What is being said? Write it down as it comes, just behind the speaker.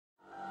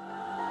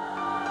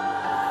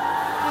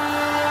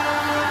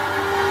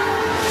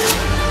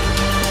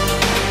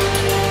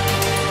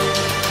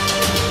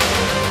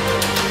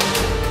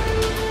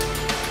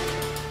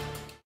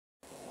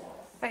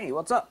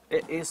what's up?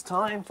 It is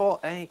time for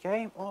a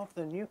game of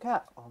the new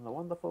cat on the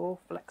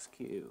wonderful Flex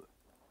Queue.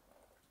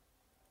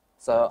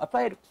 So I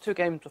played 2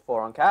 games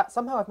before on cat.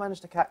 Somehow I've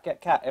managed to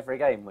get cat every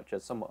game, which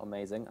is somewhat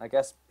amazing. I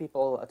guess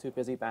people are too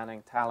busy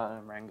banning Talon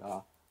and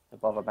Rengar to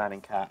bother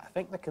banning cat. I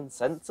think the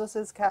consensus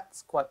is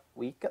cat's quite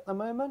weak at the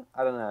moment.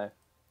 I don't know.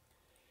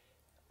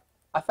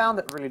 I found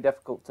it really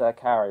difficult to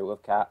carry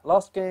with cat.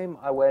 Last game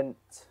I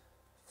went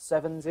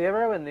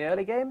 7-0 in the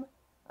early game,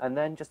 and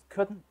then just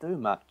couldn't do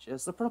much.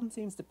 As the problem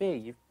seems to be,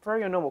 you throw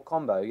your normal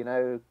combo, you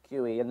know,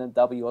 QE and then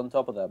W on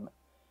top of them,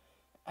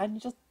 and you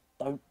just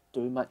don't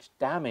do much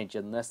damage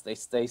unless they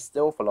stay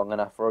still for long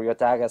enough for all your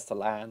daggers to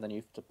land, and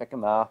you have to pick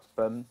them up.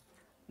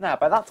 Now,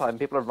 by that time,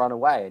 people have run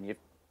away, and you've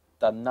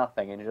done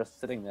nothing, and you're just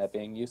sitting there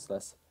being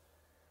useless.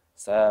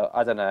 So,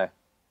 I don't know.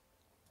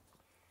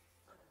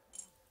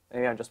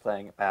 Maybe I'm just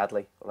playing it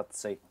badly. Let's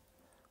see.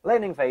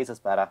 Laning phase is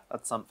better.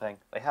 That's something.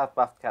 They have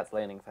buffed cat's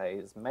laning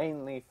phase,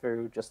 mainly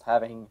through just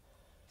having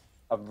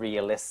a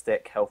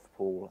realistic health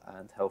pool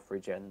and health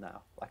regen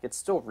now. Like, it's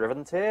still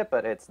Riven tier,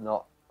 but it's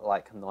not,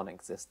 like,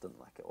 non-existent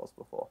like it was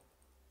before.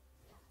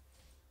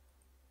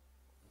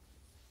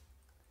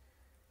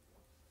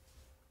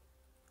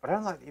 I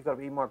don't like that you've got to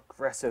be more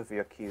aggressive with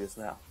your Qs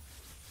now.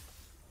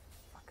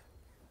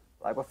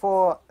 Like,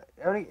 before,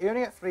 you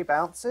only get 3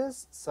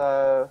 bounces,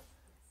 so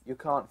you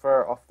can't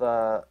throw it off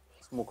the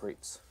small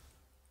creeps.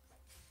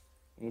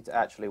 You need to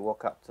actually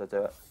walk up to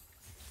do it.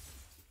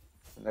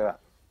 Yeah,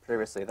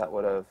 previously that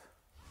would have...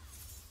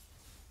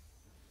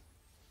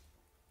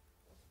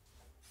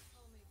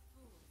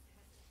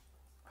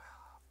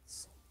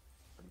 It's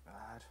pretty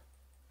bad.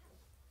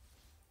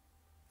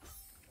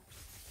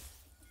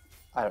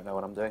 I don't know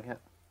what I'm doing here.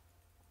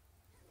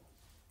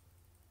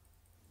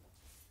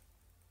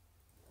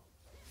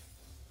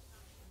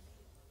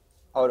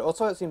 Oh, and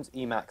also it seems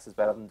E max is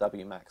better than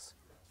W max.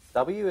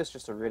 W is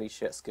just a really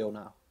shit skill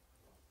now.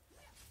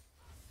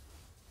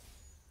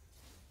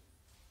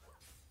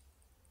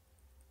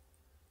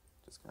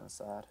 Kind of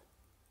sad.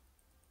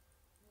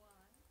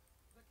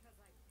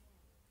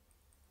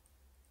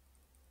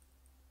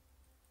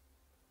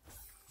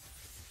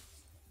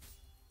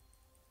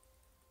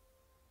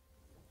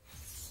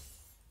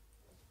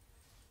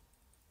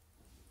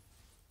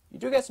 You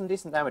do get some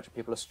decent damage if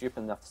people are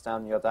stupid enough to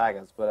stand on your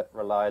daggers, but it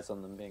relies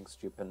on them being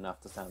stupid enough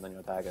to stand on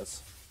your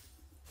daggers.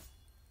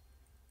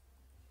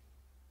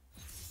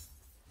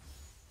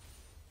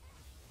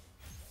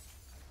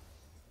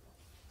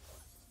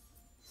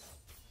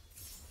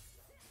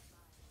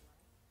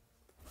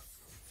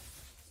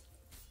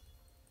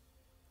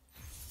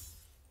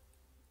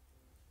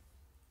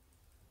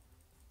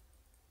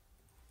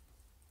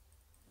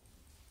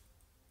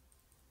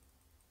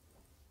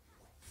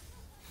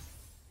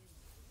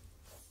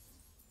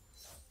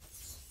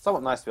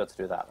 Somewhat nice to be able to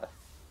do that, though.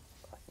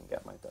 I can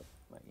get my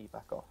E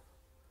back off.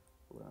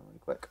 Cool down really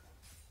quick.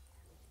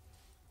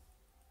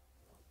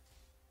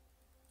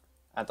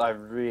 And I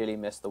really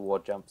miss the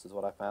ward jumps, is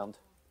what I found.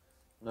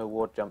 No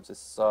ward jumps is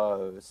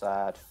so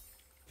sad.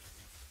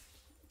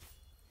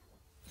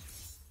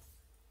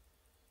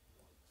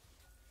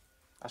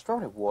 I should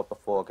probably ward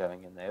before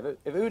going in there.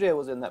 If Udyr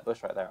was in that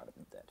bush right there, I'd have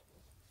been dead.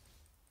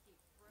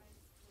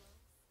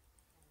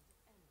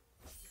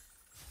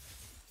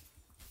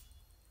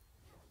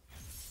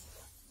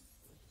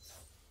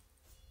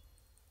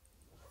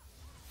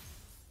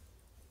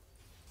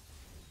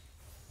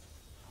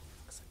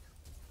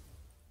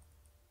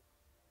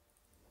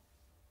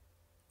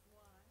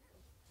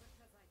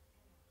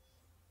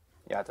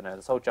 Yeah, I don't know.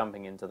 This whole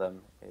jumping into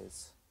them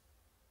is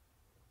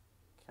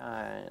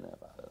kind of,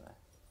 I don't know.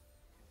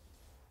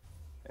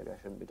 Maybe I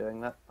shouldn't be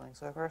doing that, being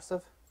so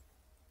aggressive.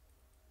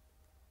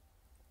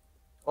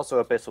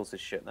 Also, Abyssals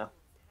is shit now.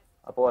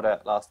 I bought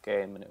it last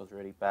game and it was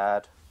really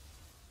bad.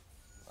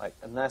 Like,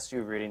 unless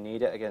you really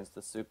need it against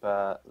the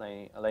super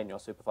lane you're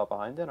super far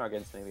behind in, or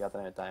against maybe, I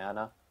don't know,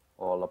 Diana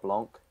or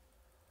LeBlanc,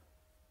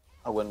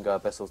 I wouldn't go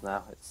Abyssals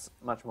now. It's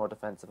a much more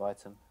defensive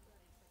item.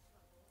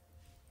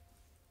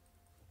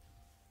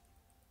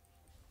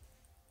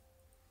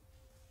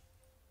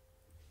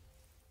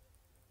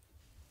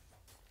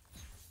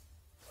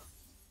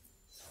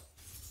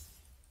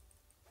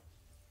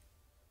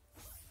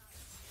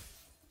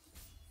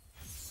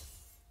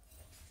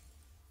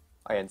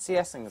 Oh yeah, and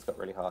CSing has got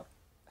really hard.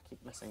 I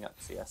keep messing up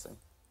CSing.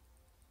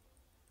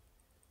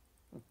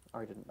 Oh,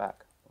 he didn't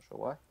back. Not sure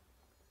why.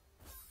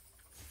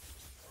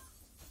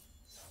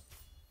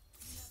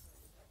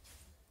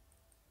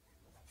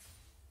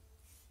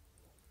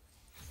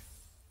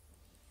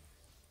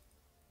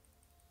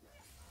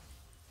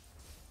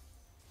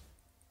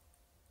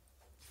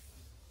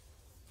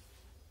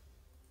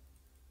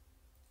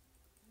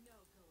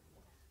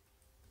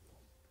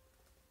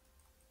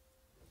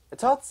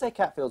 It's hard to say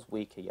Cat feels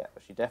weaker yet,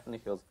 but she definitely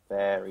feels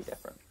very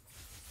different.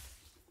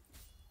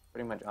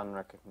 Pretty much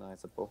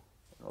unrecognizable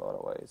in a lot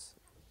of ways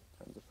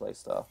in terms of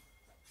playstyle.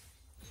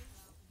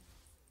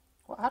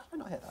 What? How did I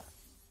not hit that?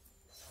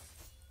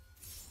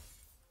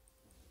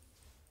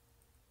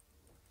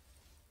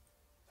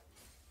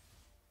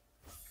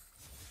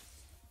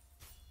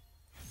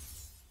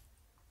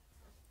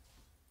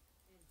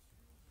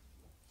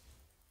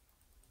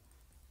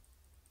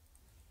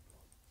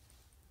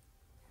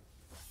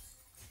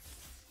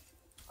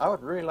 I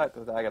would really like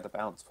the dagger to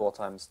bounce 4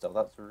 times still.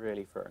 That's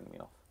really throwing me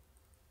off.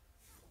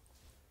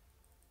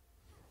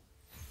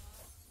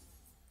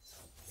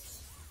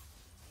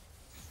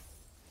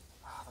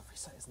 Ah, the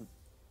reset isn't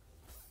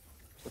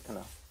quick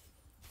enough.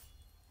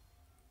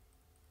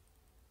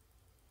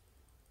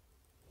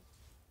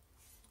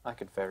 I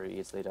could very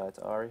easily die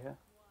to Ari here.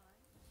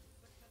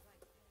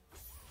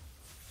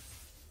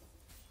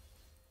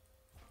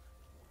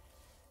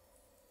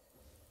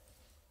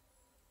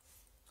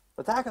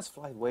 The daggers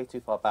fly way too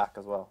far back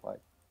as well. Like,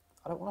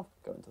 I don't want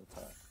to go into the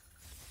turret.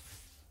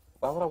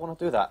 Why would I want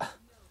to do that?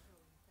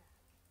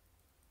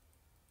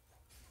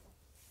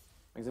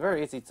 It's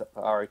very easy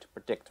for Ari to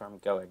predict where I'm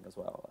going as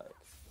well. Like,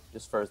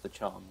 just throws the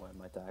charm where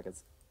my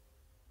daggers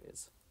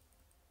is.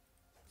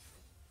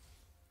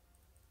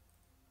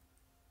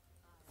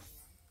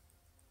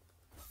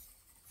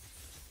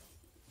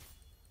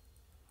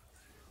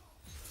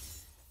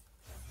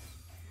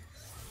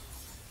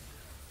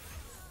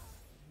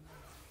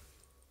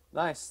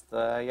 Nice, the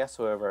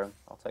Yasuo over him.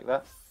 I'll take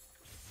that.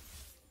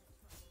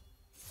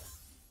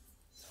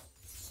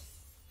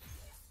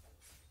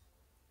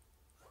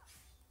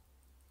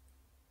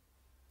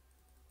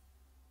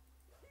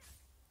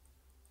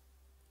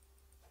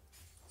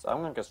 So I'm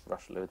going to just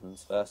rush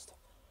Ludens first.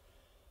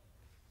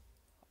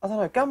 I don't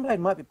know, Gunblade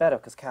might be better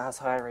because Cat has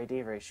higher AD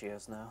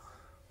ratios now.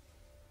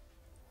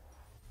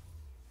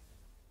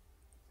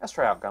 Let's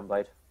try out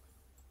Gunblade.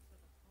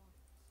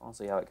 I'll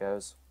see how it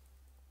goes.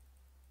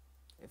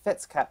 It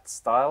fits Cat's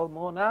style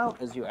more now,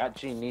 as you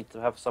actually need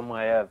to have some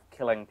way of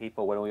killing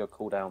people when all your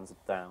cooldowns are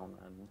down,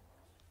 and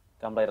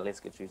Gunblade at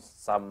least gives you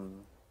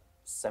some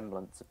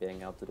semblance of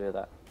being able to do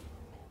that.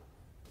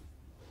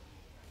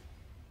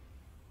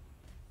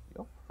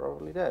 You're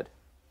probably dead.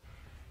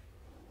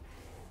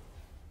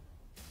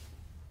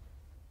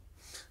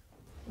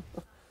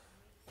 What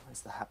is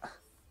that?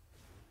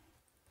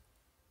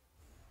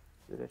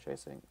 Who they're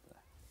chasing?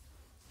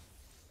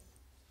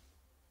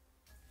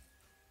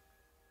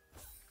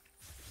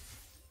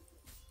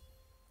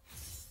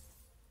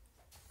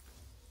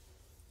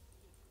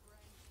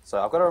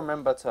 So I've got to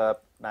remember to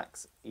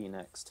max E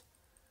next.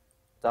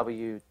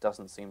 W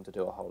doesn't seem to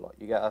do a whole lot.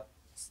 You get a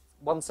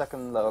 1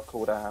 second lower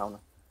cooldown,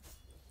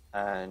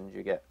 and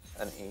you get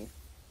an E.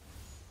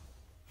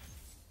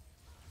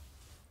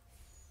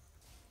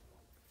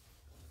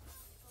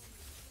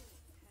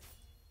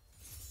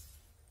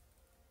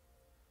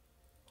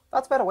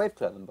 That's better wave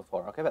clear than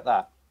before, I'll give it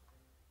that.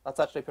 That's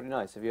actually pretty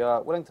nice. If you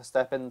are willing to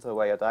step into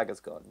where your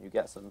dagger's gone, you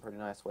get some pretty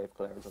nice wave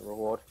clear as a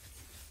reward.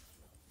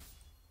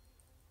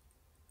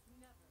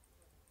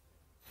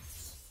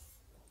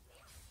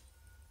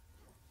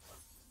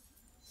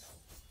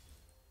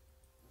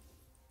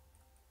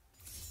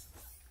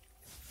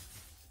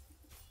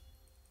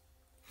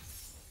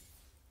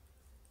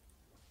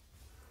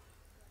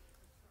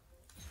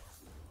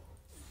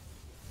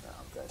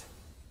 Good.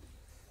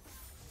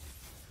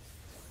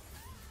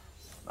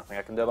 Nothing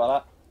I can do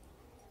about that.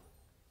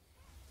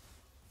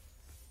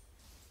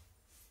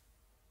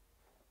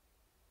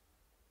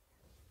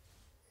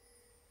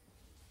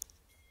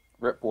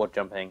 Rip ward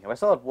jumping. If I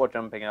still had ward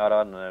jumping out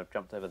on and I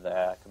jumped over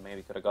there, I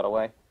maybe could have got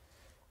away.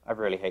 I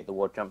really hate the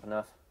ward jump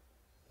enough.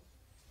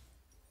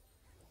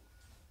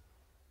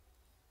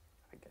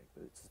 I think getting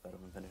boots is better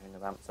than finishing a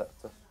vamp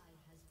sector.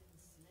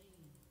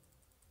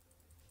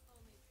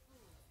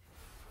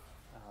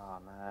 Oh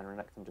man,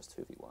 Renekton just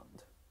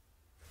 2v1'd.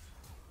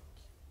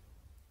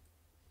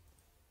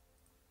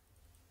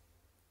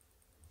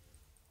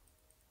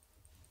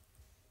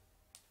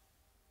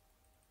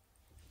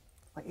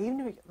 Like,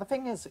 the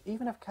thing is,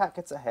 even if Cat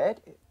gets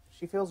ahead,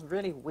 she feels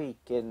really weak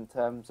in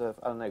terms of,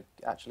 I don't know,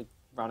 actually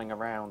running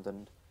around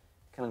and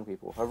killing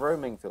people. Her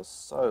roaming feels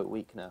so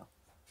weak now.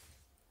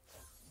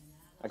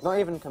 Like, not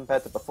even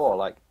compared to before,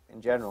 like,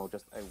 in general,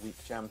 just a weak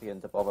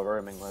champion to bother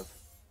roaming with.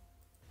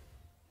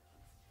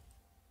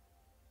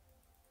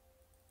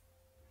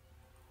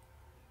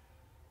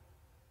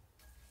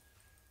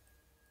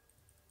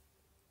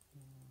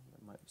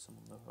 There might be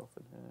someone low health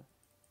in here.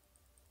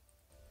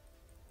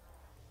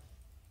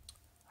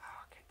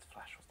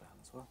 Flash was down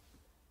as well.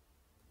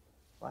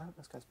 Well, I hope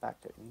this guy's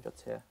back to it.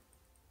 Ninja's here.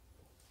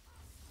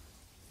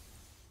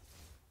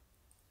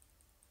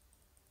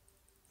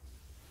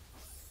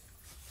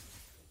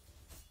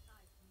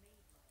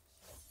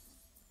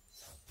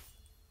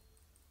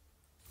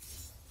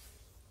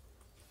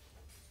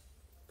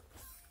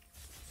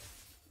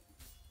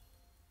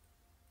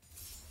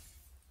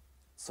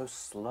 So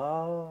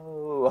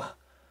slow.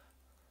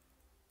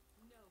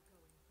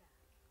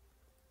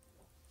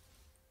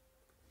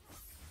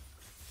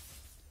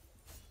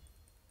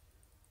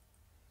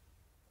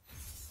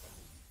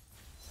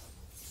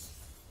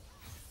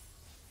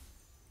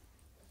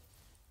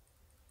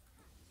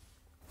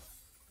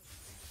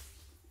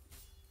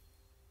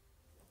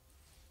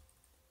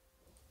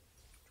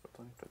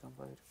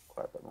 Gunblade,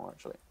 quite a bit more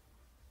actually.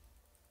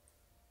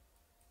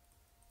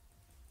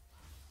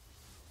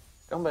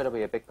 Gunblade will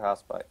be a big power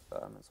spike,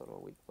 but it's sort of a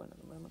weak point at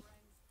the moment.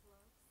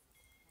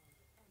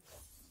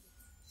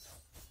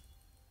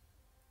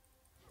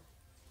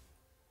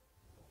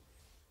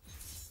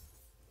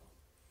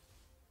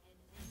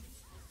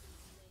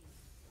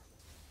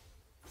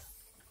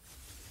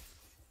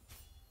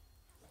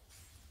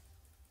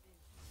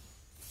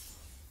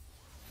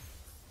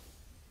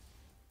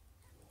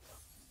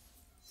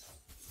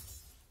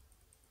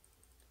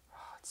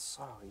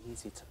 so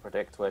easy to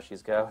predict where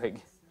she's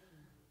going.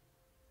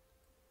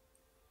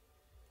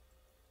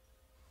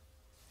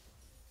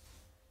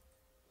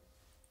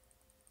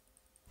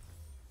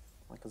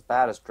 Like, as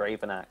bad as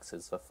Draven Axe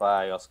is for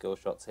fire your skill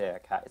shots here,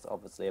 Cat is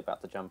obviously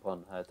about to jump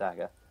on her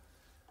dagger.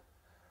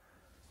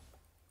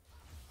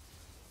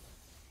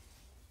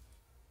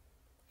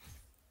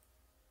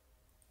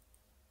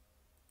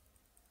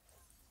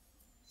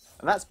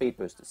 And that speed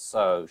boost is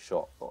so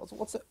short.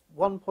 What's it?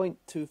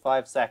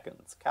 1.25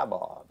 seconds. Come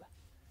on.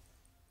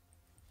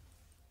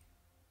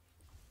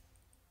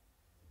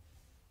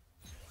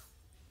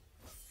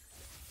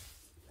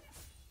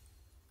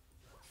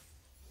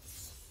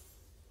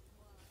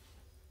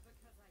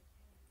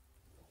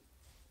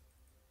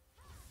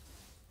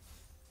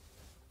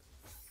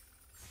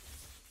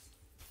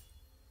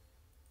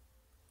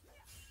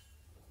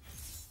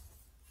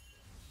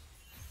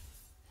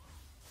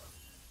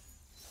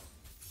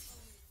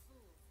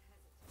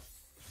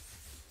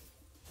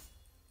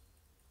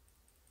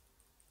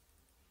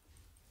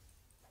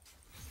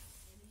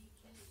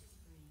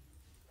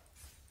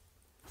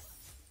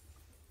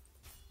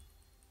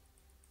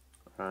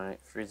 Right,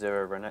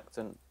 3-0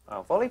 Renekton.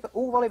 Oh,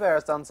 all Volibear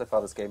has done so far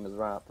this game is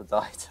run up the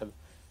die to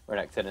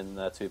Renekton in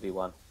the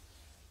 2v1.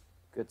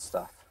 Good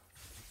stuff.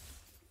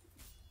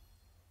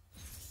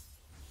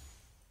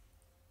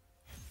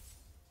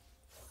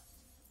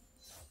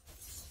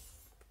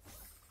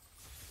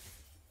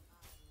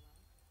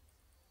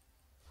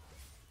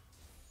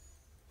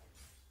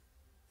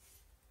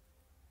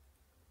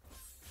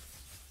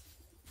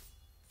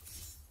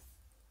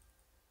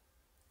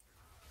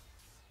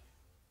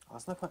 Oh,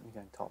 there's no point in me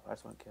going top, I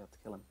just won't be able to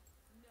kill him.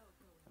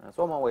 There's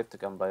one more wave to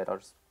Gunblade, I'll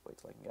just wait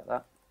till I can get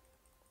that.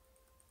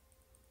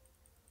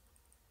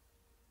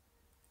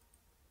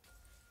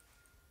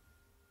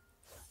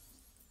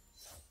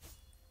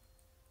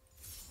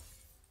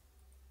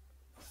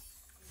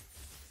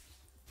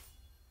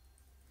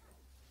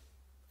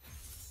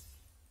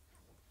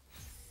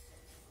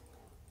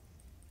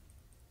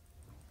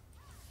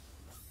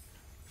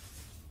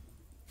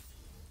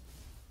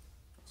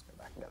 Let's go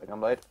back and get the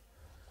Gunblade.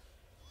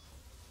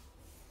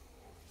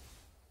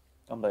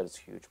 Gunblade is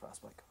huge pass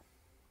break.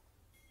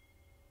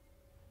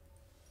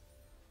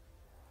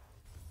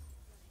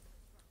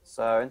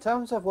 So in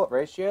terms of what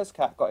ratios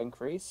Cat got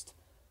increased,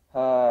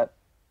 her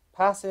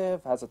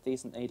passive has a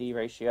decent AD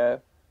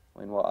ratio. I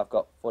mean, what, I've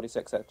got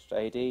 46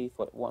 extra AD, a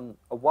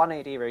 1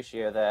 AD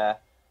ratio there,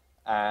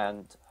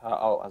 and her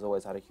ult has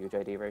always had a huge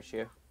AD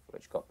ratio,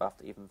 which got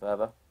buffed even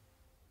further.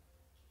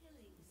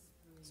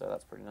 So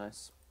that's pretty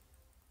nice.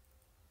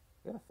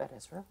 We have a fed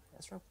Ezreal.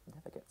 Ezreal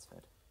never gets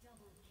fed.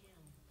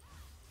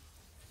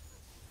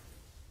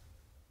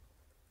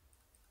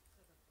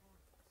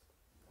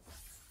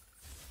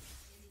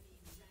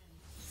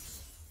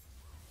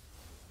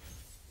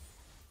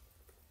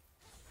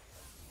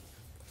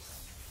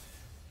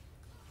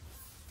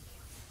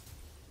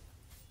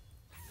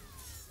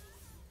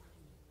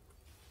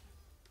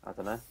 I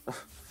don't know.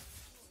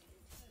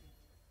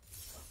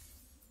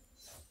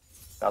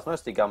 That was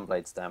mostly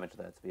Gunblade's damage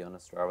there, to be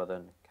honest, rather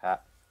than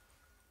Cat.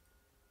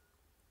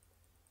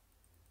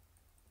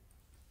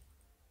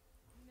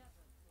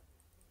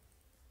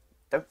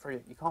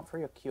 You can't throw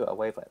your Q at a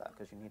wave like that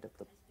because you need it.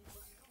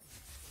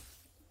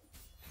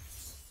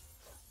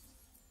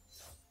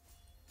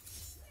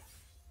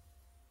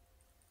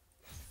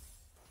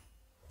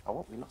 Oh,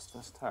 what? We lost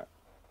first turret.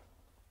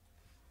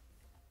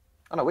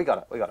 Oh no, we got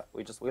it. We got it.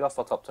 We lost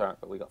our top turret,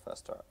 but we got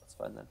first turret. That's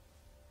fine then.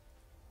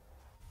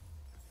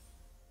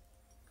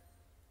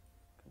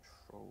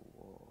 Control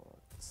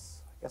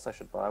wards. I guess I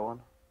should buy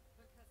one.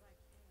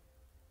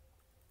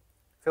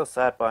 Feels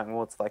sad buying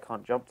wards that I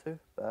can't jump to,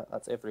 but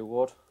that's every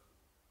ward.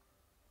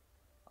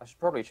 I should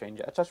probably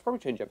change it. I should probably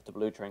change it to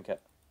blue trinket.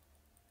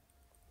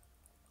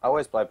 I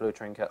always buy blue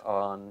trinket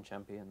on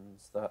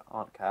champions that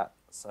aren't Cat,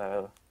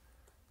 so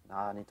now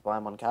I need to buy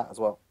them on Cat as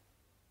well.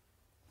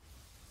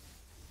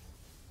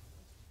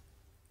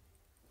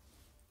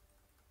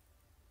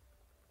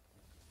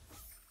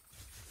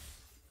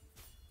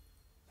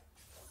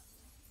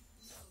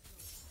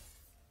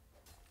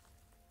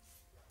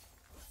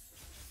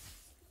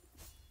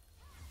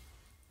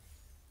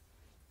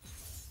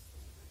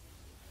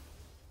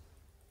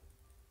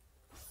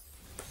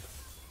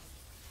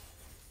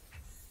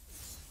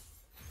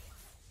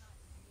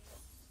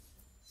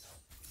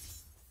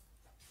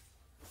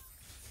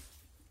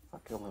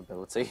 Fuck your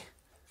mobility.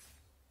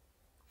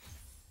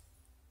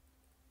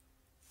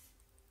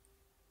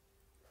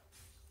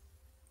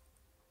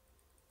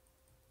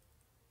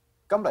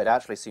 Gunblade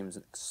actually seems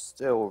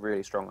still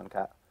really strong on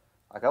Cat.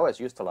 Like, I always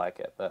used to like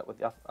it, but with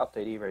the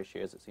update E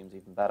ratios, it seems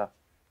even better.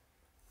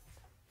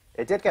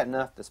 It did get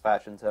nerfed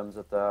dispatch in terms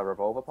of the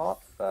revolver part,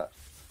 but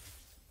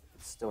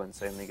it's still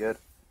insanely good.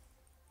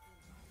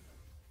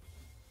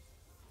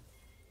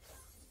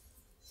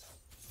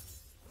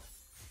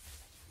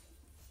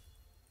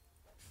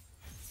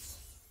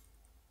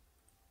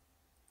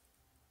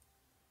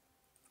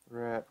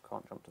 Rip,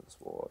 can't jump to this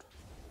ward.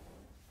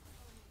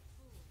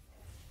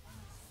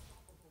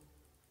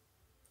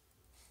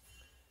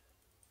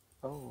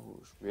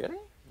 Really?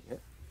 Yeah. You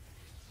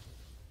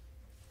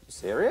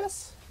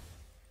serious?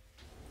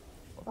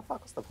 What the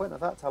fuck was the point of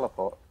that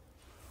teleport?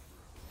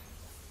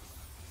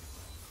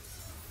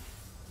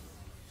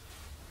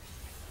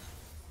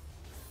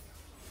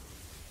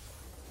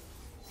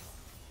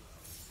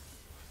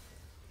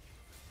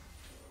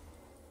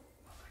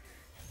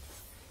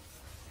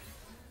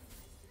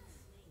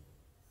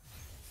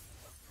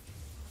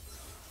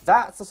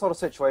 That's the sort of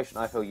situation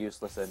I feel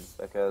useless in,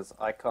 because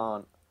I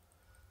can't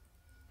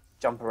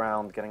jump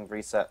around getting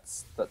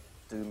resets that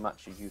do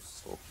much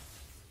useful.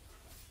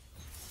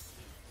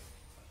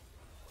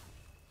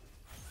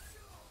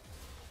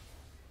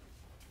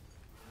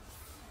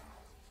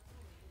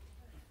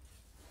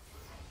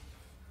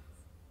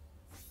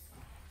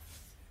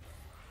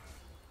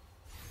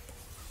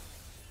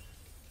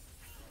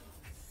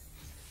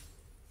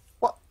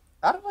 What?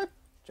 How did I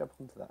jump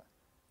onto that?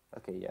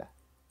 Okay, yeah.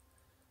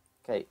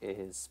 Kate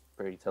is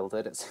pretty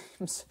tilted, it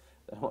seems.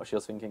 I don't know what she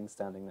was thinking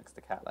standing next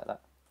to Cat like that.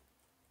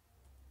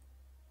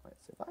 Wait,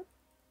 so if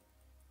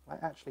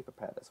I actually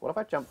prepare this, what if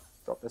I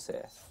drop this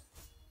here?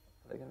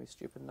 Are they going to be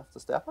stupid enough to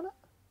step on it?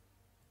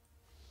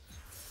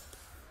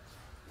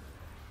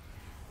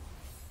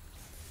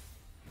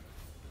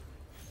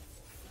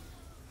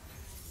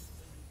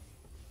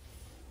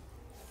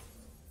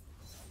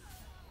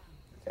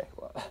 Okay,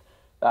 well,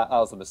 that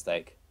was a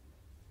mistake.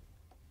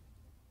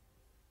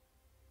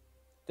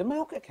 Did my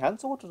ult get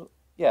cancelled?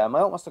 Yeah, my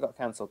ult must have got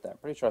cancelled there. I'm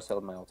pretty sure I still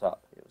had my ult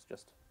up. It was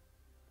just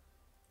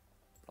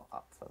not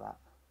up for that.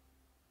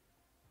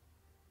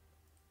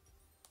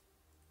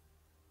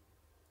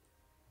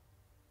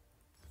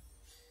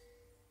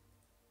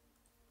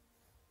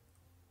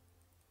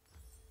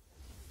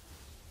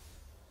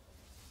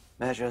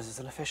 Measures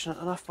isn't efficient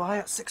enough by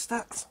at 6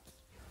 stacks.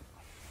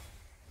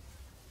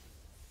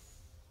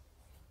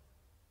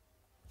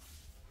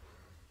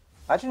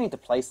 I actually need to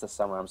place this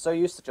somewhere. I'm so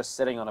used to just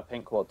sitting on a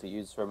pink ward to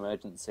use for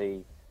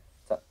emergency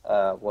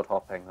ward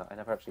hopping that I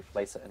never actually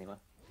place it anywhere.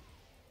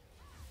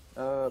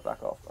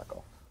 Back off, back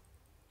off.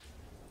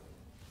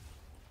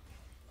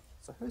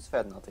 So who's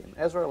fed in our team?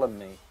 Ezreal and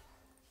me.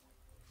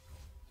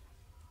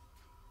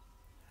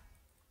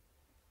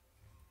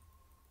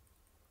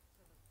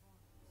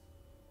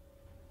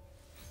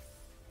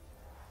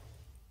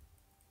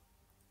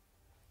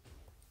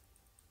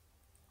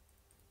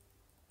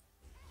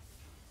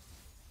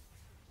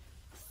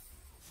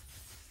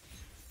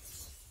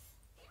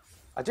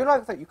 I do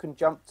like that you can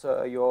jump to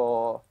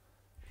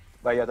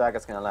where your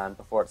dagger's going to land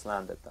before it's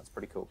landed. That's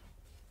pretty cool.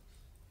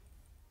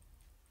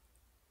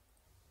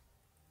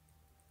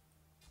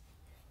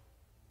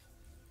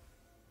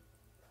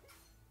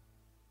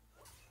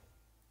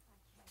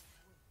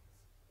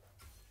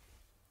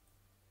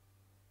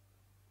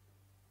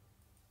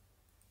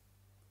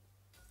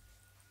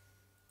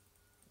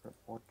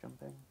 Ward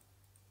jumping.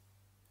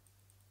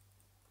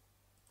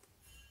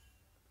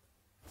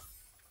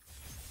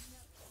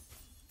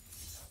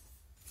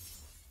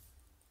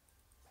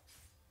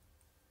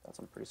 That's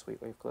some pretty sweet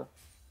wave clear.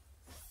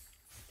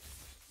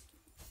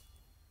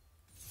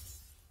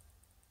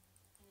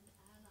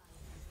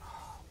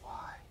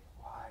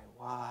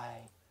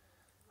 Why?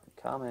 I'm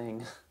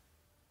coming.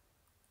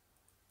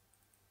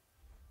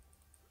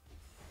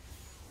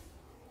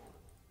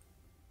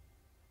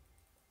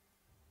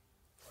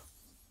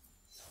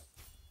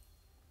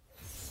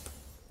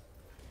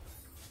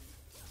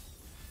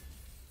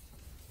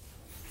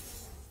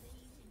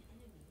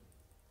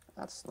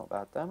 That's not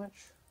bad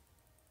damage.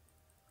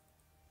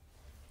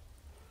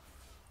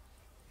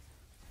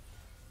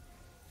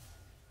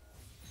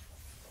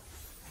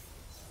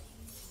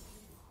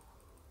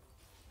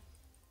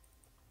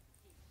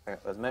 I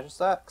got those measure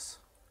stacks.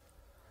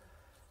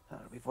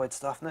 That'll be void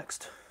stuff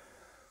next.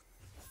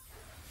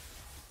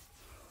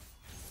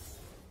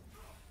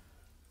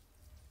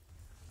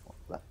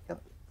 Let the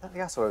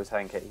Yasuo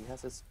tank it. He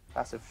has his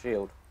passive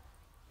shield.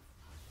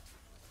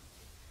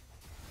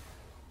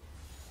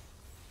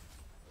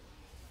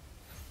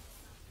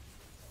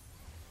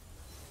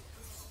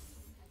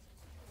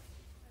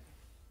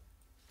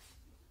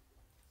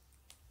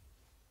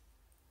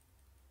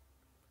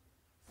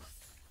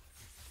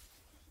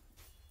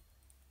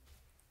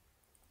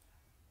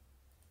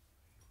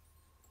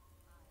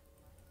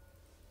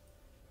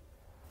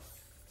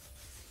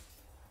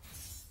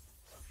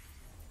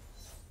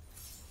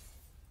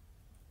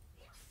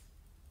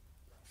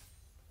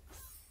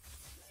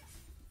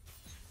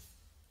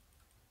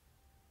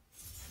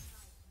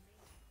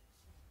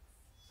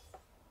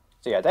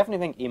 So yeah, I definitely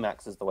think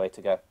Emax is the way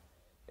to go.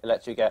 It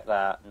lets you get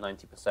that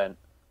 90%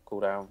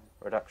 cooldown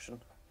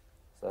reduction.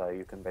 So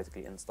you can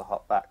basically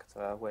insta-hop back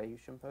to where you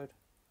shimpoed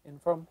in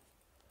from.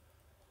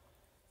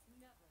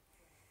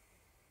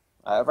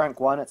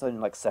 Rank 1, it's only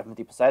like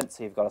 70%,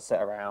 so you've got to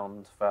sit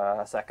around for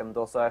a second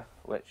or so,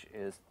 which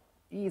is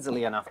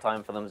easily enough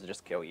time for them to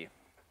just kill you.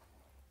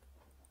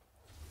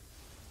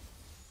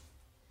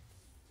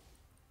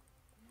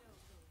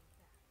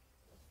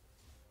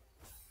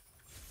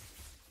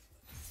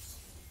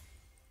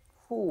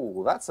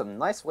 Ooh, that's a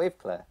nice wave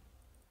clear.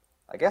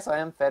 I guess I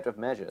am fed with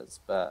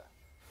measures, but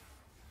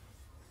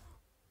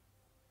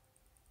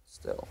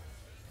Still.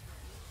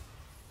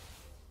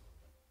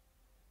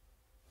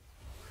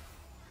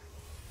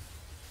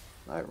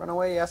 No, run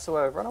away,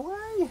 Yasuo, run away!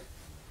 What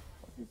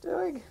are you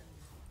doing?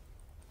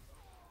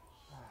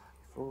 Ah,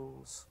 you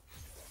fools.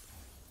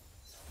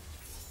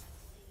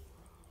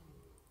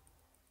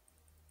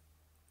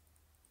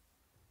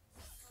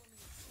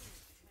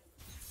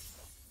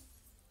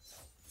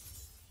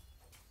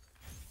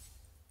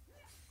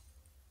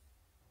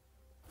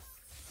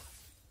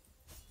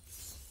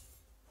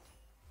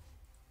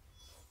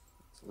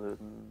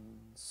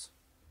 Ludens.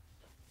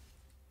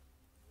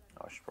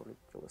 Oh, I should probably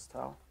kill this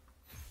tower.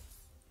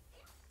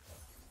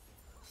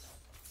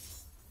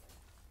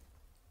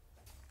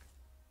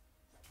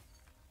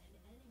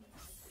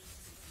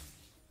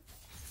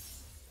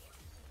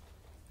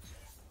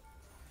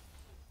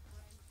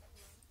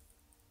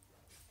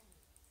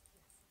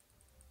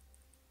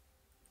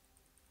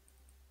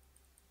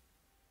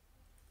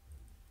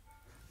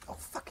 Oh,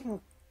 fucking...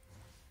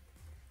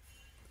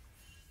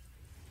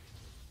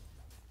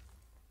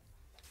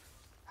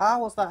 How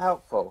was that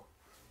helpful?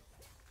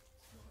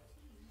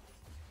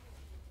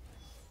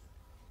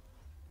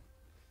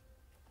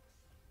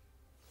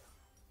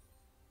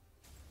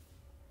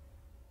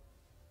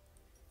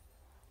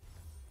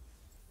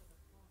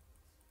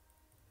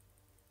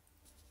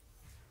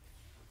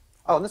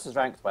 Oh, and this is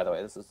ranked, by the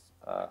way. This is,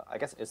 I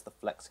guess it's the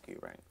flex queue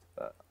ranked,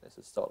 but this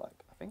is still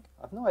like, I think,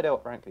 I have no idea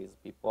what rank these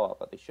people are,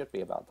 but they should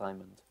be about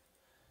diamond,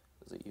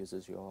 because it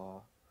uses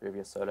your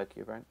previous solo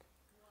queue rank.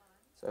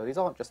 So these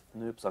aren't just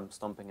noobs I'm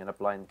stomping in a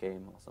blind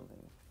game or something.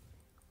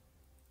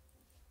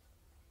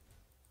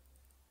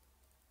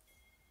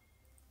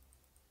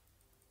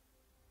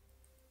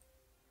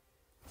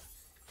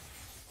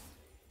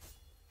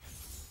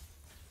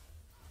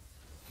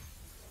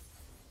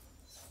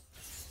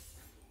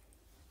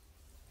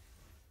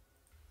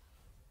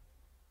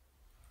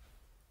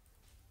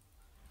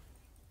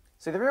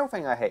 See, the real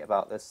thing I hate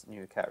about this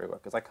new cat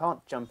rework is I can't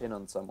jump in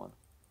on someone.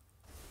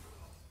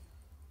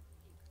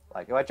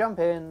 Like, if I jump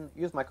in,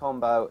 use my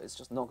combo, it's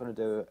just not going to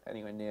do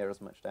anywhere near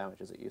as much damage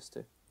as it used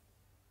to.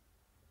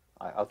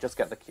 I'll just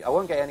get the... I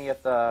won't get any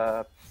of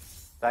the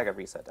dagger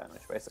reset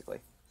damage, basically.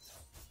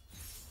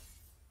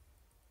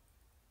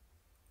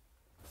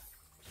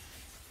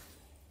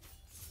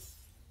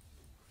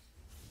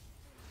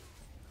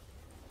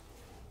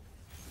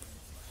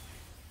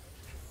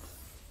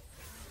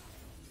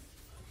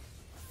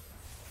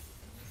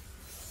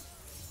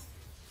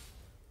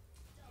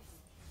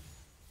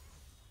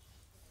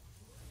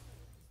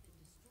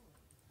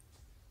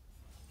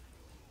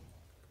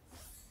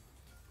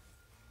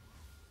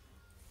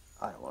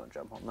 I don't want to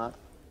jump on that.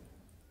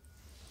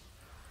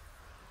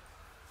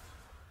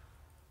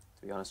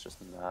 To be honest,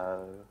 just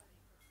no.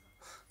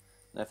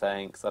 No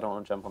thanks, I don't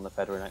want to jump on the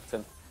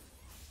Federanectin.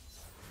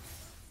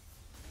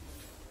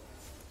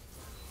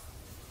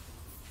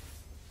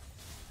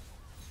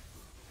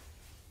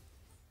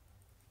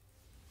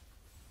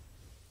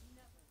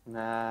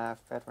 Nah,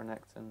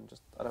 Federanectin,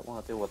 just, I don't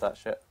want to deal with that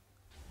shit.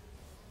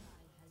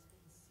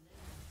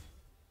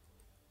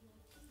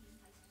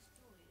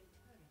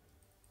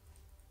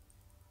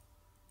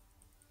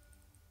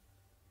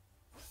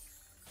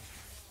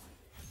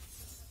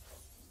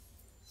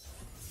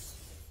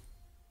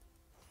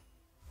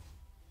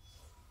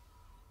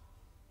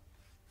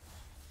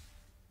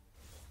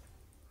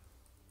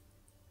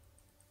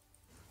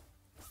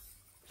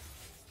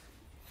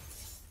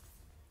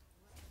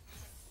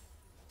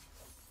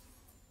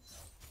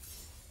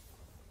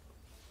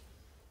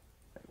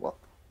 What?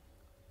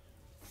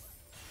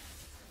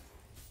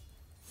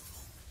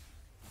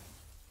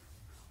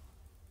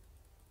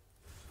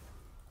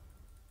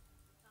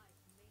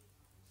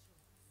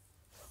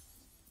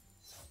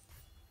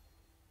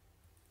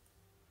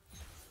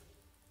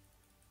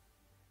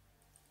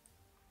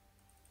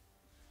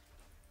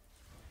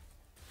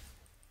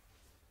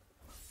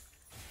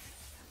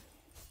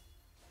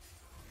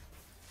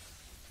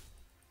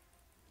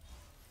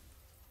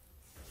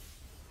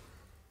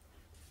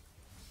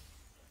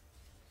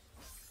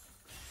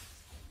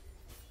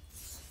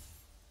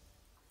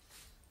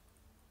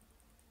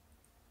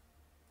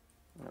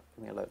 No,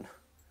 leave me alone.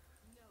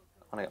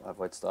 I want to get my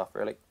Void Staff,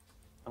 really.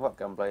 I've got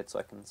Gunblade, so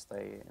I can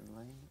stay in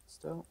lane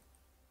still.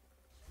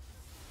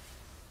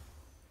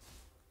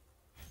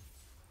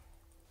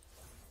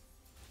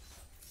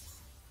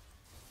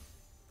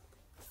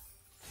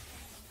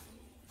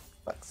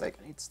 Fuck's sake,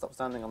 I need to stop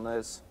standing on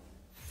those.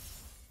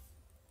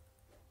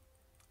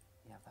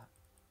 Yeah, that.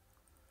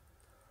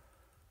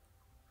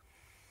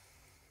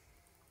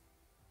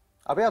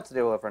 I'll be able to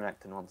deal with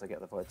Renekton once I get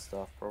the Void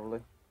Staff,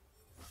 probably.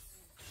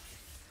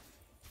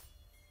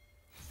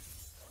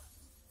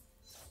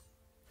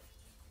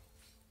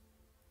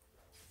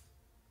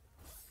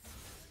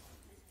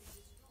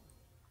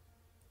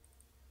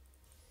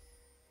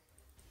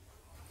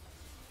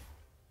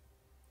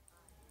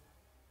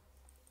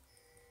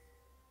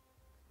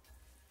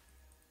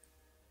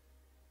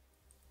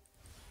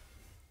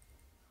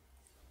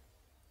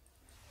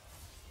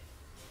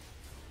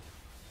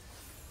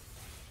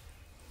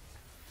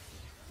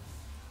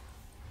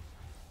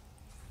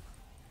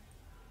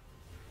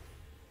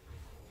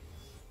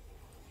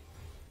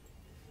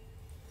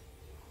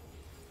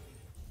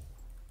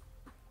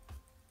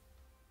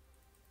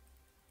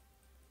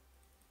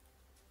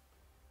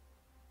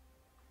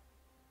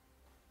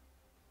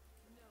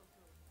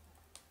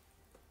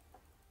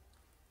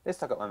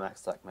 least I got my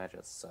max attack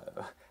measures, so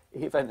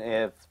even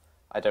if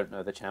I don't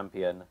know the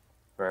champion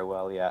very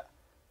well yet,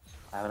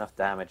 I have enough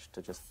damage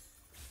to just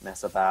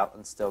mess about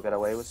and still get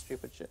away with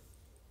stupid shit.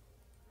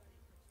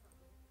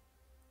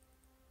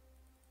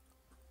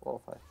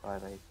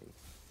 455 AP.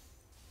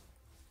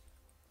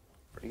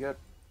 Pretty good.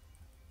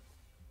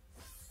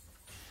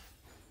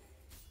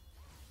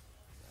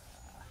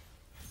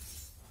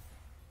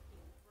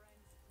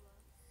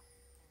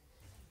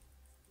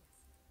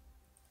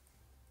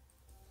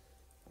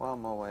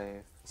 One more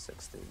wave for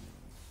 16.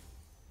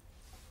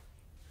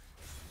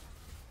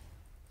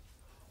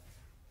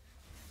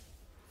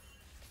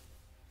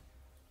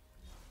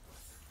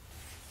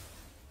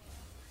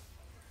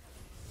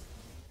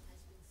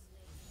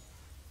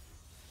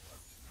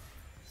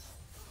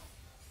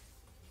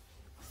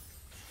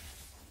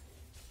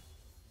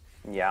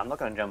 Yeah, I'm not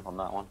going to jump on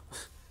that one.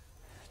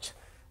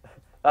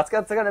 That's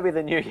going to be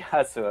the new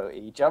Yasuo.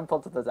 You jump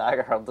onto the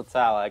dagger on the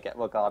tower, get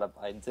Morgana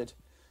binded.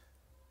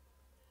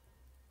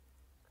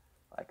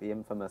 Like the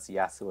infamous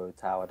Yasuo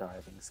tower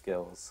diving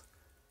skills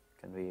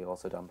can be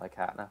also done by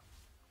Cat now.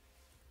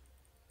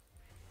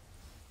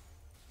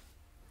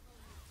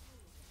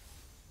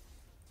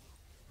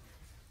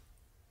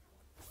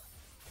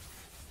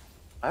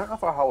 I don't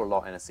offer a whole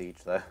lot in a siege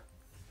though.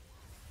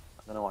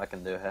 I don't know what I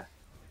can do here.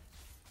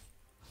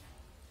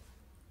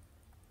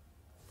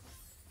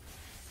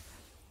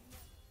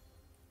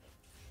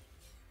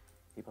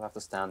 People have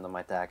to stand on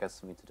my daggers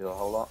for me to do a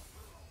whole lot.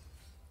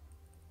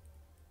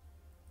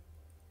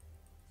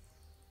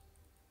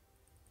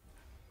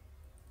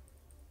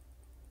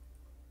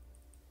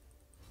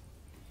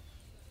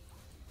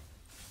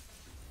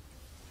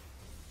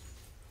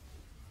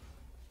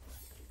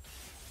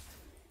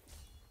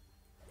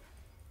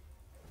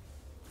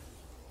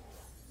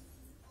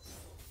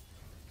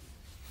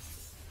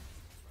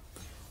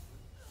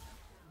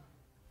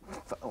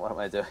 What am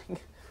I doing?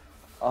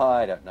 Oh,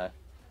 I don't know.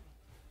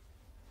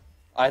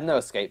 I had no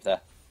escape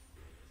there.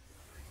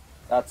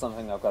 That's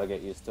something I've got to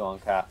get used to on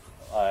Cat.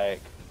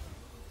 Like,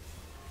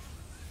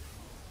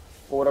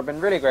 what would have been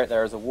really great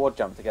there is a ward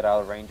jump to get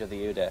out of range of the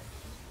Udyr.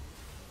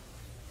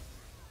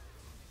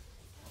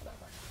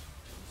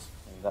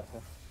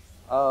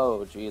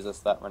 Oh, Jesus,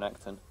 that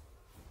Renekton.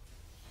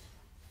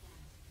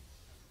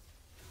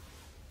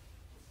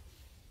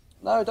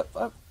 No,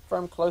 don't throw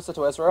him closer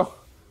to Ezreal.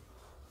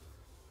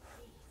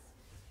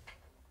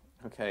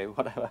 Okay,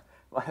 whatever.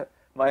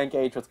 My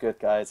engage was good,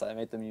 guys. I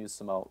made them use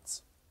some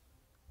ults.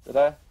 Did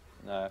I?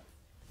 No.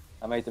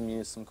 I made them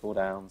use some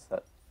cooldowns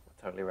that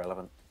were totally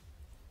relevant.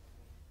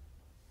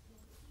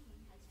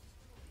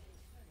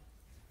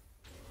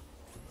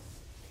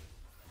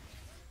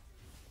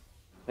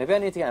 Maybe I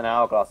need to get an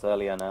hourglass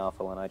earlier now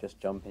for when I just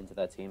jump into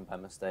their team by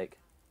mistake.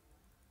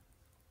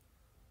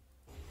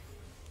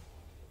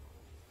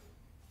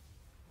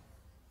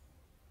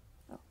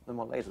 Oh, no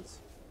more lasers.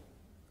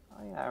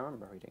 Oh yeah, I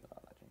remember reading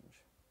about that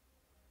change.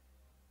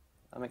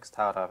 That makes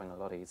tower diving a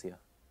lot easier.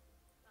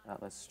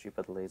 Without those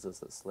stupid lasers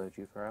that slowed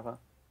you forever.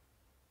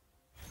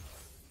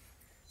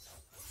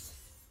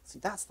 See,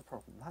 that's the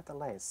problem. That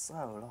delay is so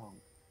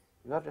long.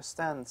 You gotta just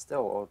stand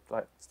still or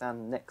like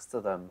stand next to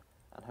them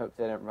and hope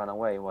they don't run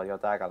away while your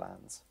dagger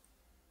lands.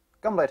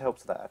 Gunblade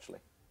helps with that, actually.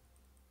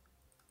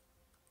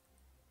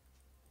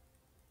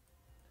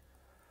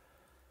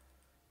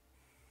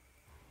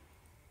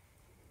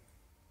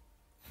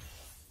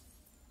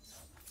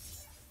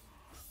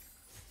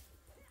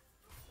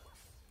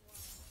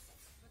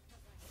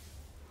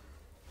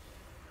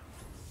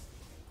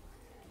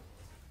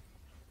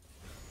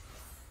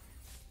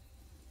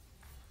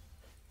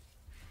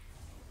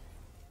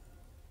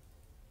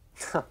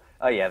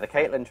 Oh yeah, the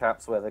Caitlyn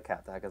traps where the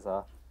cat daggers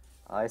are.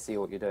 I see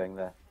what you're doing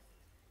there.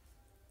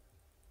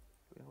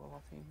 Do we have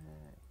our team here?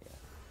 Yeah.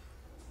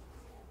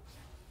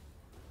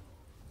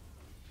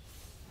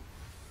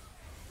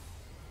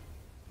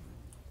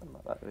 Something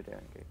like that, we do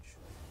engage.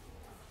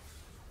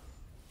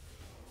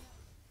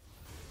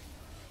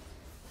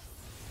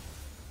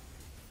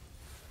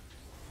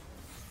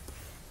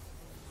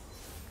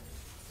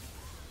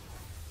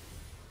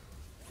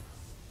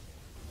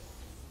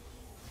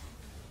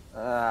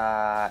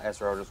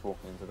 Ezreal just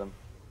walking into them.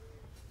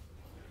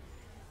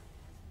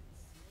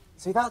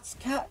 See, that's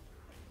Cat.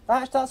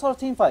 That sort of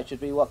team fight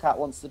should be what Cat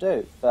wants to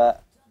do,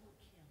 but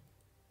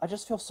I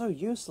just feel so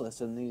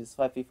useless in these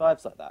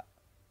 5v5s like that.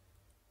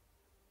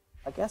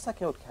 I guess I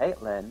killed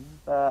Caitlyn,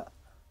 but...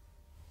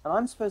 And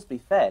I'm supposed to be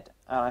fed,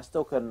 and I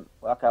still couldn't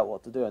work out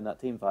what to do in that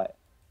team fight.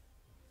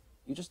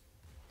 You just...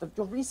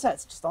 Your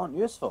resets just aren't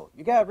useful.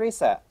 You get a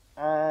reset,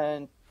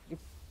 and you've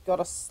got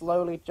to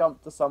slowly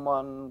jump to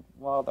someone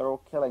while they're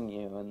all killing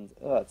you, and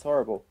it's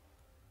horrible.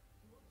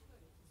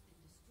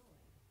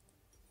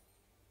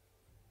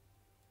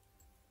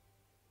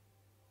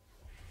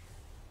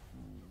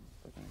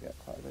 We're going to get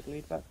quite a big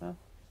lead back now.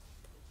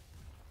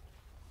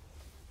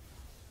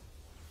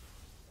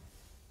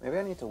 Maybe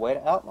I need to wait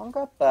it out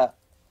longer, but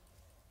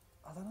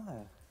I don't know.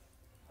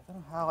 I don't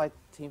know how I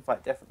team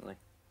fight differently.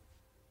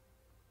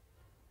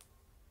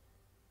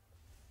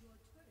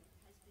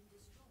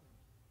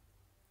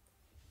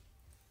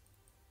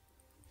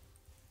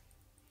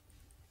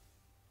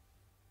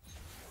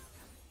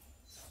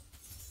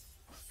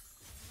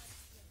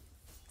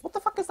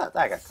 is that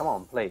dagger? Come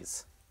on,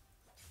 please.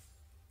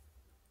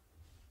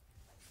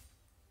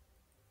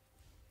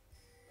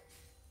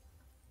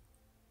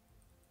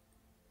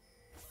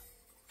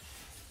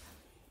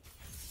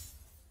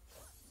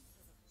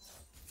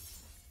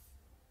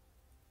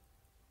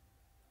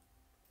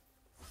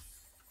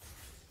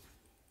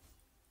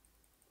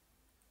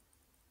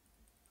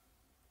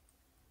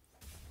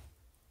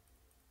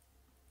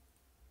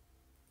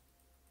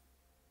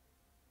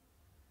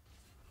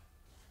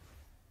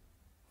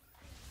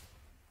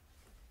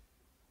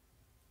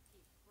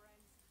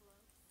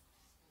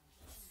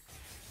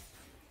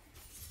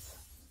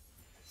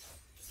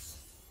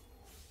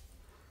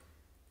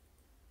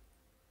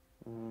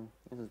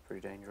 This is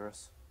pretty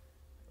dangerous.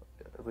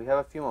 If we have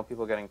a few more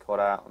people getting caught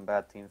out in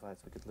bad team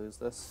fights, we could lose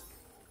this.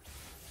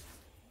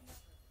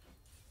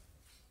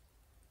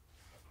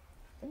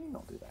 Can you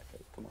not do that,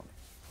 Kate? Come on.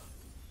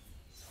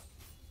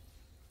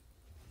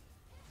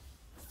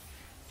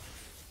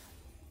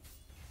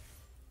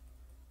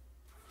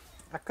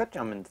 I could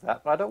jump into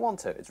that, but I don't want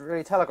to. It's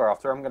really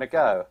telegraphed where I'm going to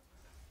go.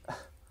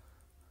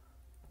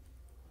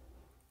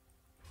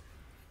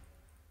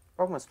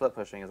 Problem with split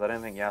pushing is I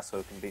don't think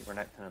Yasuo can beat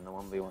Renekton in the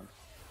 1v1.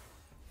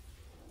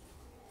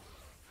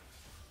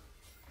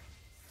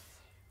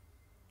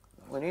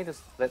 We need a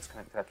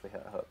Blitzcrank to actually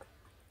hit a hook.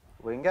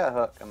 If we can get a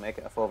hook and make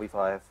it a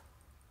 4v5,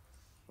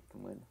 we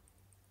can win.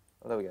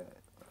 Oh, there we go.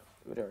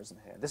 Udyr isn't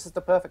here. This is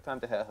the perfect time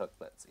to hit a hook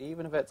blitz,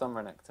 even if it's on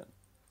Renekton.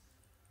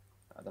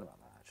 I don't know about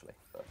that, actually.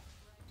 But...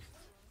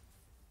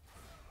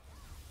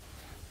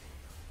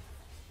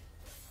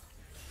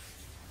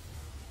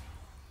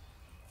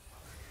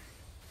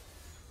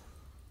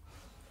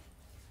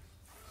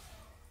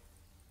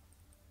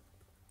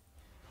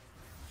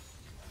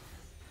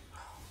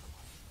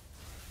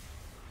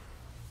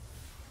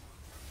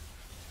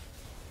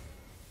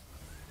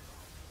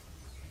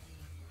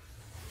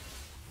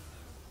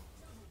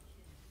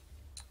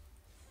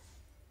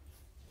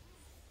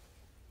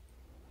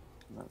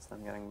 That's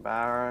them getting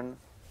Baron.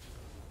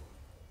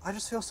 I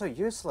just feel so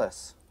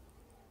useless.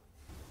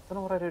 Don't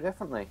know what I do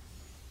differently.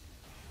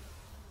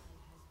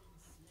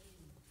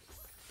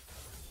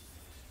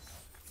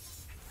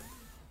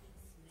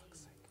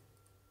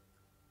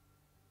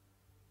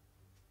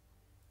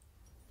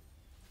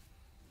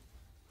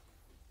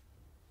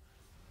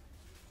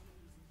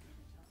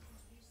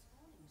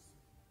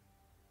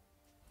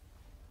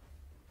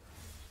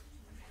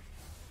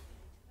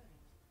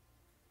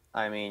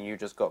 I mean, you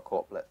just got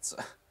caught blitz.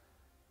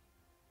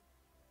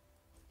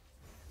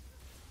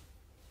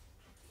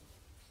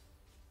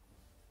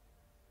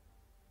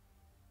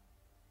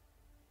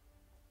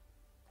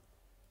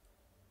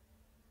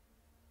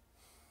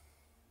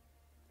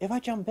 If I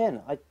jump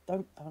in, I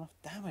don't have enough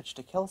damage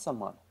to kill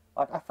someone.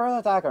 Like, I throw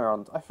the dagger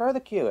on, I throw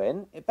the Q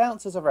in, it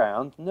bounces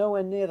around,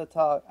 nowhere near the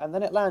target, and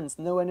then it lands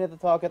nowhere near the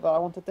target that I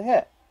wanted to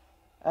hit.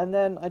 And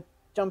then I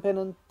jump in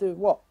and do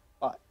what?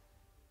 Like,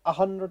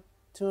 100,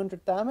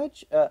 200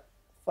 damage at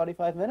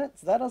 45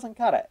 minutes? That doesn't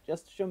cut it.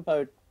 Just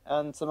Shumpo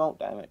and some ult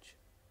damage.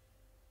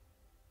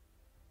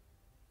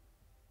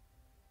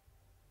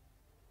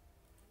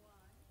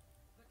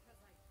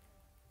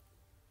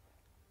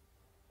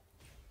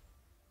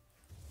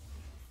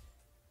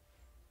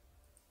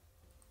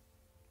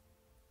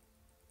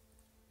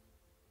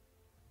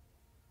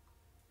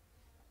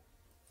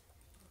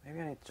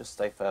 Maybe I need to just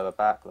stay further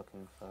back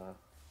looking for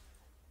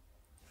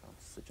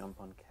chances to jump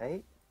on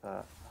Kate, but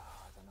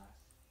I don't know.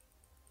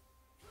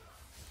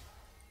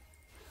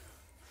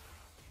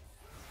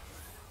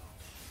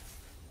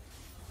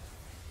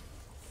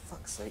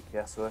 Fuck's sake,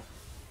 Yasuo.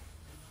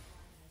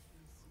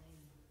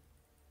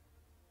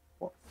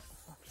 What the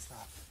fuck is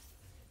that?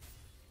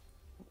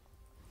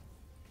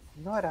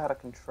 No idea how to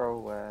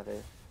control where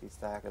these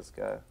daggers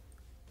go.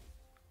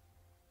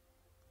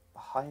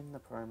 Behind the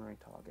primary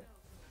target.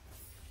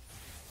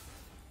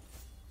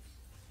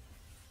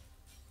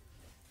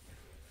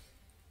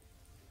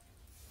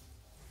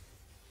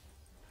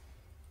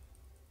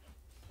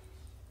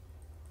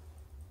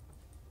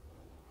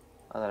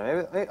 I don't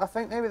know, maybe, I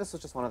think maybe this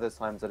was just one of those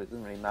times that it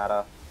didn't really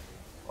matter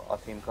what our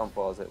team comp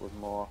was, it was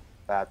more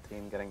bad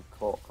team getting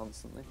caught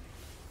constantly.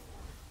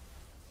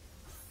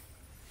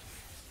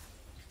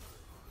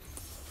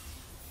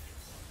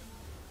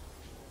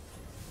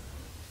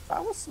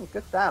 That was some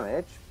good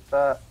damage,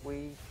 but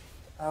we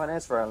have an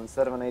Israel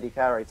instead of an AD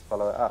carry to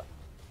follow it up.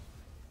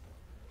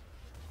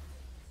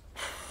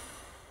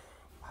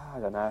 I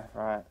don't know,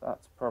 right,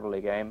 that's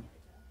probably game.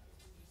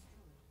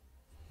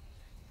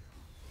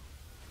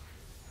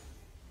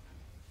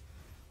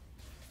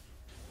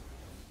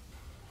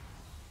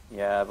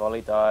 Yeah,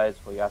 Volley dies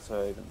before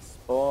Yasuo even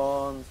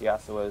spawns.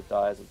 Yasuo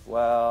dies as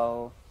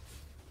well.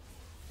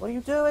 What are you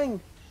doing?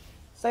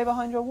 Stay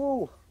behind your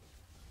wall.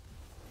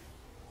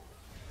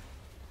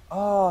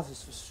 Oh, this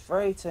is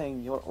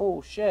frustrating. You're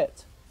all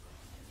shit.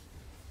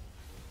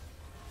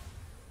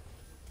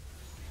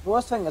 The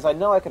worst thing is I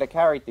know I could have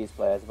carried these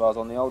players if I was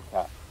on the old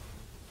cap.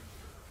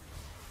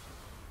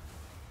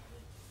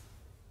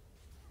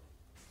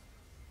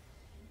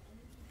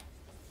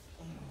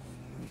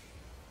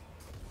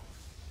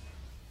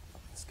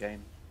 this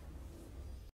game.